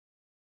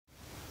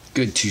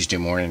Good Tuesday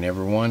morning,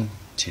 everyone.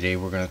 Today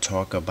we're going to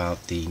talk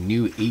about the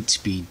new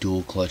 8-speed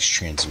dual clutch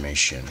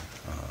transmission.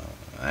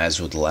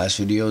 As with the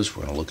last videos,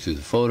 we're going to look through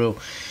the photo,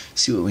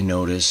 see what we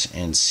notice,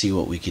 and see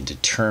what we can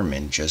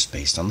determine just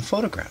based on the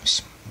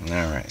photographs.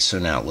 Alright, so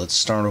now let's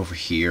start over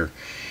here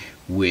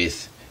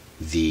with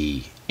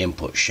the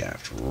input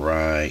shaft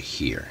right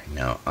here.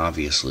 Now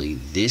obviously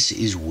this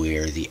is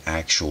where the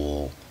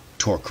actual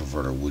torque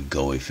converter would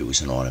go if it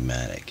was an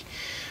automatic.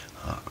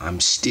 I'm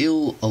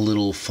still a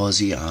little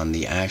fuzzy on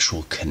the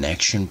actual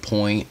connection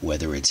point,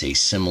 whether it's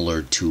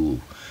similar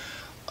to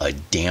a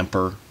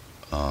damper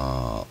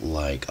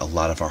like a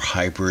lot of our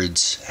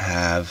hybrids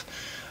have.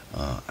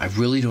 I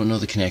really don't know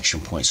the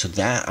connection point, so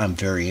that I'm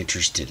very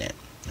interested in.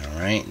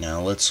 Alright, now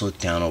let's look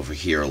down over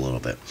here a little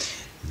bit.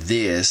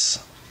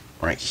 This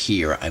right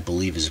here, I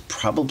believe, is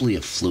probably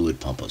a fluid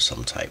pump of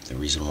some type. The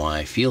reason why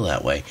I feel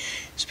that way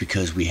is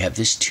because we have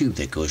this tube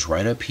that goes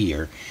right up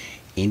here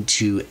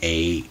into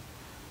a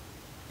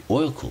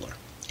oil cooler,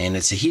 and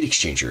it's a heat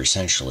exchanger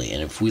essentially.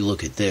 And if we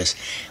look at this,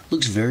 it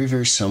looks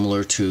very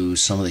similar to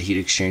some of the heat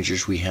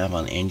exchangers we have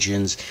on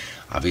engines.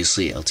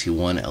 Obviously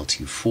LT1,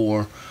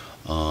 LT4,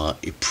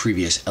 a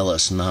previous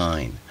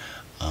LS9,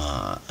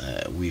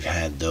 we've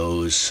had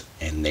those,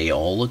 and they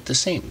all look the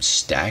same.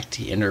 Stacked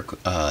heat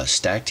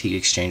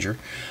exchanger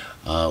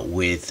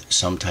with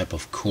some type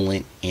of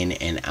coolant in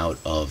and out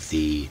of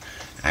the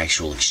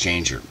actual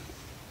exchanger.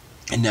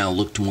 And now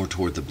look more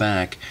toward the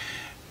back,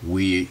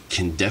 we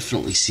can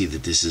definitely see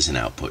that this is an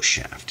output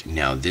shaft.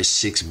 Now this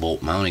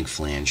 6-bolt mounting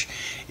flange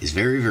is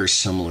very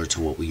similar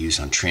to what we use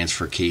on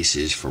transfer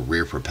cases for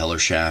rear propeller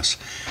shafts.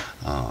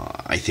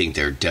 I think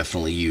they're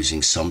definitely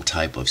using some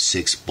type of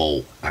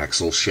 6-bolt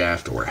axle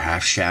shaft or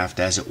half shaft,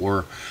 as it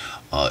were,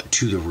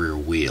 to the rear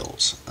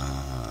wheels.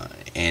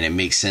 And it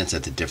makes sense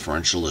that the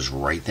differential is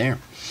right there,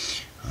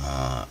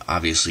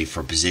 obviously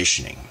for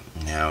positioning.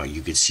 Now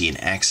you can see an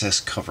access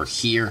cover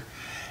here,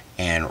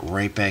 and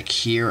right back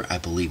here, I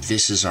believe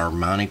this is our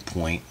mounting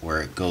point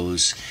where it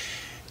goes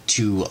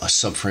to a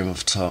subframe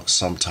of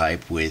some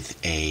type with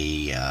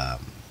a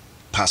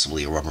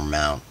possibly a rubber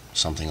mount,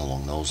 something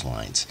along those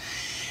lines.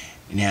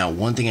 Now,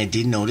 one thing I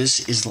did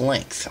notice is the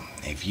length.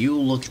 If you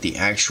look at the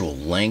actual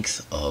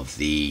length of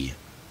the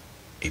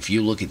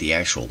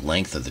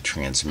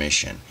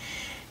transmission,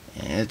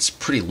 it's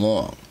pretty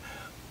long.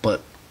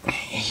 But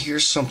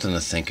here's something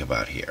to think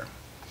about here.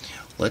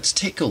 Let's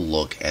take a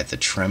look at the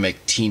Tremec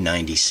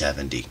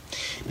T9070.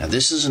 Now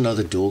this is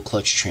another dual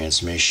clutch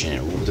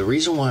transmission. The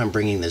reason why I'm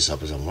bringing this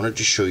up is I wanted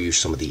to show you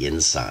some of the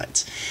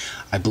insides.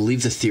 I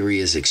believe the theory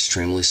is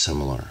extremely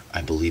similar.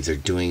 I believe they're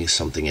doing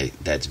something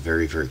that's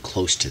very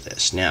close to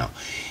this. Now,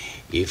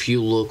 if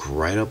you look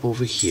right up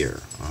over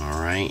here,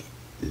 alright,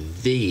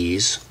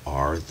 these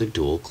are the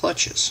dual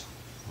clutches.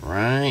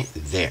 Right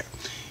there.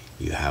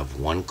 You have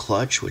one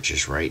clutch, which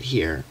is right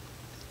here.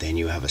 Then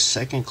you have a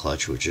second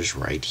clutch, which is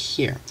right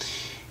here.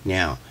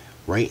 Now,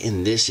 right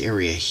in this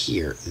area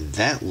here,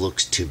 that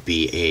looks to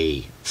be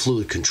a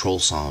fluid control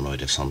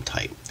solenoid of some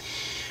type.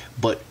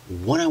 But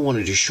what I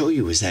wanted to show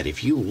you is that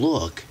if you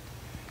look,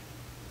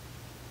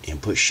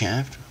 input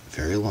shaft,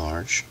 very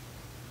large,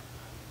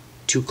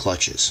 2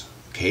 clutches.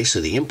 Okay, so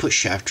the input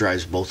shaft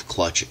drives both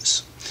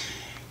clutches.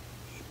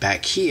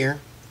 Back here,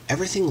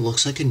 everything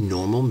looks like a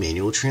normal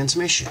manual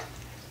transmission.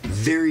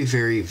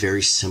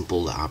 Very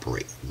simple to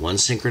operate. One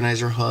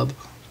synchronizer hub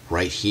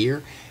right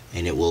here,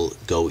 and it will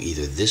go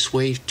either this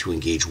way to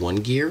engage one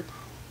gear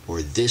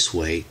or this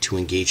way to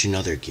engage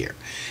another gear.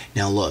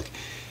 Now look,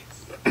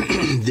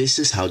 this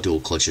is how dual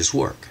clutches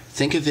work.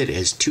 Think of it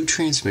as 2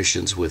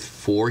 transmissions with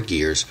 4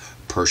 gears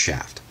per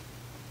shaft.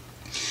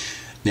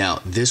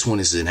 Now this one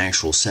is an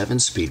actual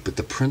 7-speed, but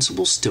the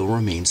principle still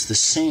remains the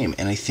same.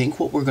 And I think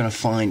what we're going to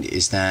find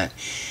is that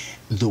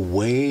the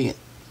way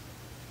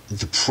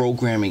the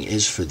programming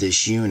is for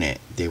this unit,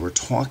 they were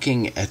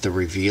talking at the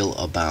reveal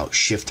about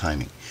shift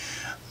timing.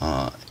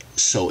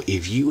 So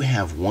if you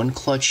have one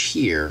clutch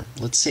here,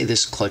 let's say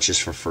this clutch is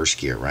for first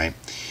gear, right?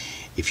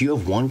 If you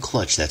have one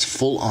clutch that's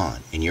full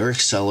on and you're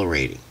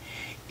accelerating,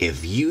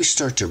 if you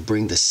start to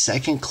bring the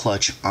second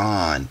clutch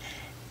on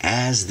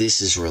as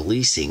this is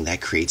releasing,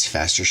 that creates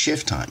faster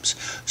shift times.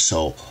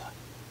 So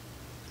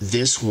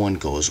this one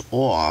goes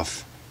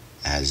off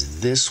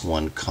as this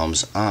one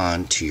comes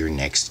on to your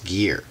next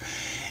gear.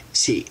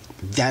 See,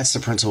 that's the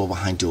principle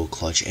behind dual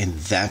clutch, and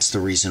that's the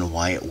reason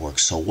why it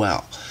works so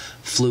well.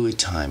 Fluid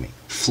timing,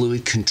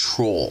 fluid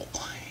control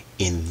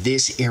in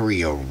this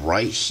area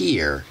right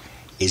here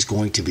is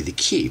going to be the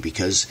key,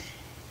 because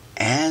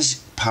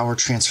as power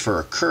transfer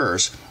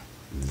occurs,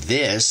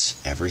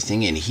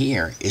 everything in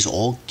here is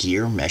all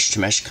gear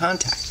mesh-to-mesh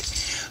contact.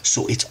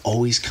 So it's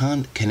always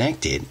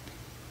connected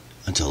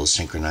until the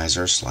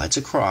synchronizer slides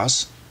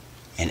across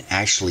and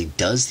actually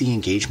does the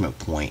engagement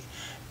point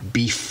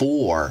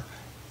before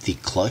the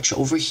clutch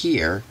over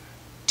here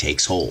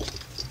takes hold.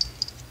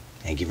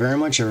 Thank you very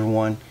much,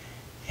 everyone,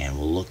 and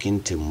we'll look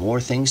into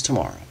more things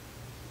tomorrow.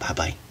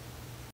 Bye-bye.